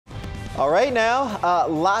All right now,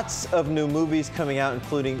 lots of new movies coming out,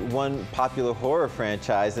 including one popular horror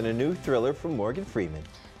franchise and a new thriller from Morgan Freeman.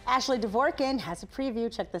 Ashley Dvorkin has a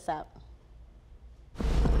preview. Check this out.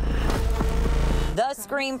 The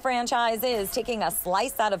Scream franchise is taking a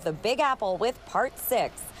slice out of the Big Apple with Part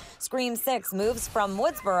 6. Scream 6 moves from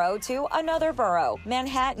Woodsboro to another borough,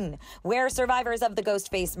 Manhattan, where survivors of the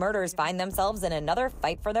Ghostface murders find themselves in another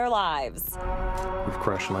fight for their lives. We've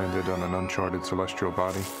crash landed on an uncharted celestial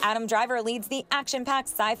body. Adam Driver leads the action-packed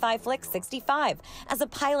sci-fi flick 65 as a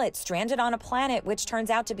pilot stranded on a planet which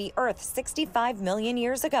turns out to be Earth 65 million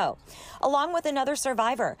years ago. Along with another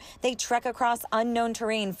survivor, they trek across unknown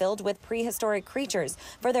terrain filled with prehistoric creatures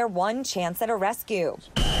for their one chance at a rescue.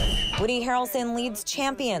 Woody Harrelson leads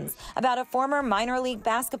Champions, about a former minor league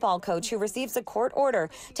basketball coach who receives a court order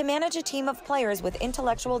to manage a team of players with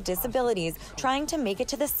intellectual disabilities trying to make it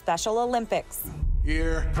to the Special Olympics.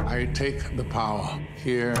 Here I take the power.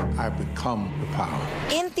 Here I become the power.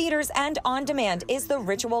 In theaters and on demand is The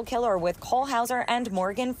Ritual Killer with Cole Hauser and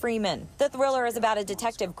Morgan Freeman. The thriller is about a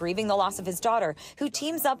detective grieving the loss of his daughter who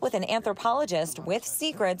teams up with an anthropologist with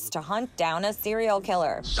secrets to hunt down a serial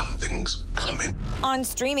killer. Something's coming. On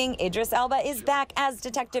streaming, Idris Elba is back as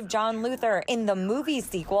Detective John Luther in the movie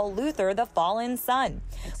sequel Luther, the Fallen Son,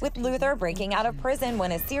 with Luther breaking out of prison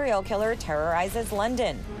when a serial killer terrorizes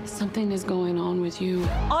London. Something is going on with you.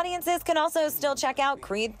 Audiences can also still check out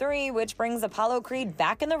Creed 3, which brings Apollo Creed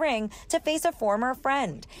back in the ring to face a former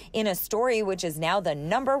friend, in a story which is now the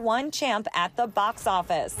 #1 champ at the box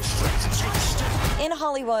office. In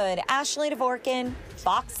Hollywood, Ashley Dvorkin,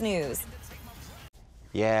 Fox News.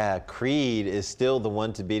 Yeah, Creed is still the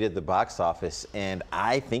one to beat at the box office, and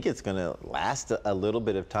I think it's going to last a little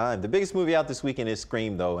bit of time. The biggest movie out this weekend is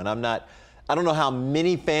Scream, though, and I don't know how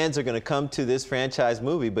many fans are going to come to this franchise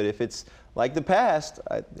movie, but if it's like the past,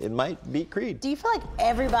 it might beat Creed. Do you feel like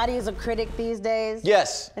everybody is a critic these days?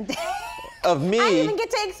 Yes. Of me. I didn't even get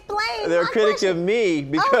to explain. They're a critic of me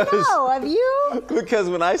because. Oh no, of you? Because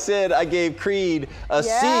when I said I gave Creed a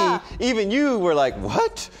C, even you were like,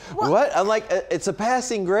 what? What? I'm like, it's a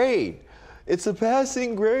passing grade. It's a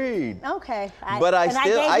passing grade. Okay. But I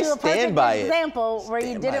stand by it. Example where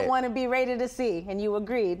you didn't want to be rated a C and you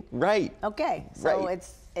agreed. Right. Okay. So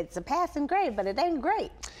it's a passing grade, but it ain't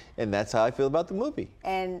great. And that's how I feel about the movie.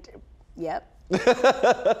 And yep.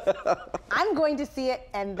 I'm going to see it,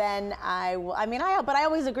 and then I will. But I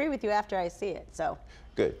always agree with you after I see it. So.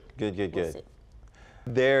 Good. We'll see.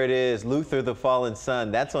 There it is, Luther, the Fallen Son.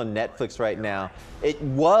 That's on Netflix right now. It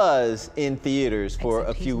was in theaters for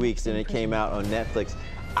a few weeks, and it came out on Netflix.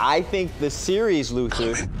 I think the series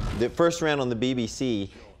Luther, that first ran on the BBC,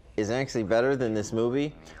 is actually better than this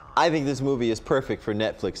movie. I think this movie is perfect for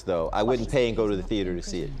Netflix, though. I wouldn't pay and go to the theater to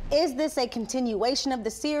see it. Is this a continuation of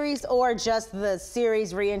the series, or just the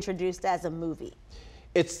series reintroduced as a movie?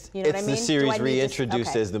 It's the series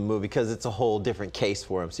reintroduced as the movie because it's a whole different case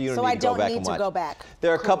for him. So you don't need to go back and watch. Go back.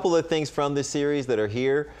 There are a couple of things from this series that are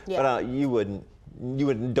here, but you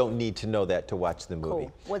don't need to know that to watch the movie.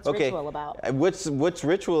 Cool. What's Ritual about? What's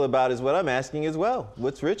Ritual about is what I'm asking as well.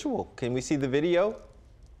 What's Ritual? Can we see the video?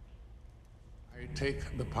 I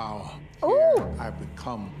take the power. Ooh. Here I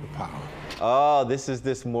become the power. Oh,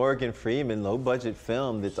 this Morgan Freeman low-budget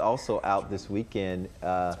film that's also out this weekend.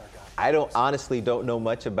 I honestly don't know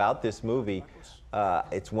much about this movie.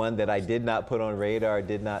 It's one that I did not put on radar,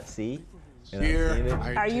 did not see.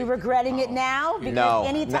 Are you regretting it now? Because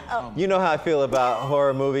no. You know how I feel about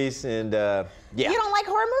horror movies, and yeah. You don't like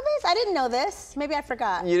horror movies? I didn't know this. Maybe I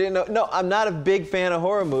forgot. You didn't know? No, I'm not a big fan of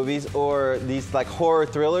horror movies or these like horror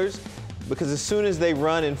thrillers, because as soon as they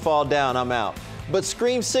run and fall down, I'm out. But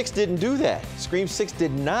Scream 6 didn't do that. Scream 6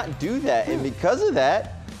 did not do that, and because of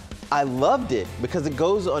that, I loved it because it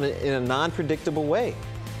goes on in a non-predictable way.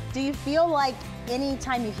 Do you feel like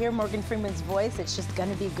anytime you hear Morgan Freeman's voice, it's just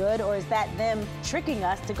gonna be good, or is that them tricking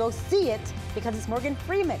us to go see it because it's Morgan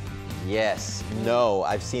Freeman? Yes, no,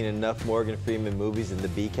 I've seen enough Morgan Freeman movies in the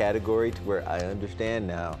B category to where I understand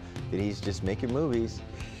now that he's just making movies.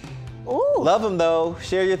 Ooh. Love him though.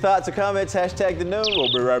 Share your thoughts or comments, #TheNoon.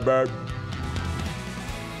 We'll be right back.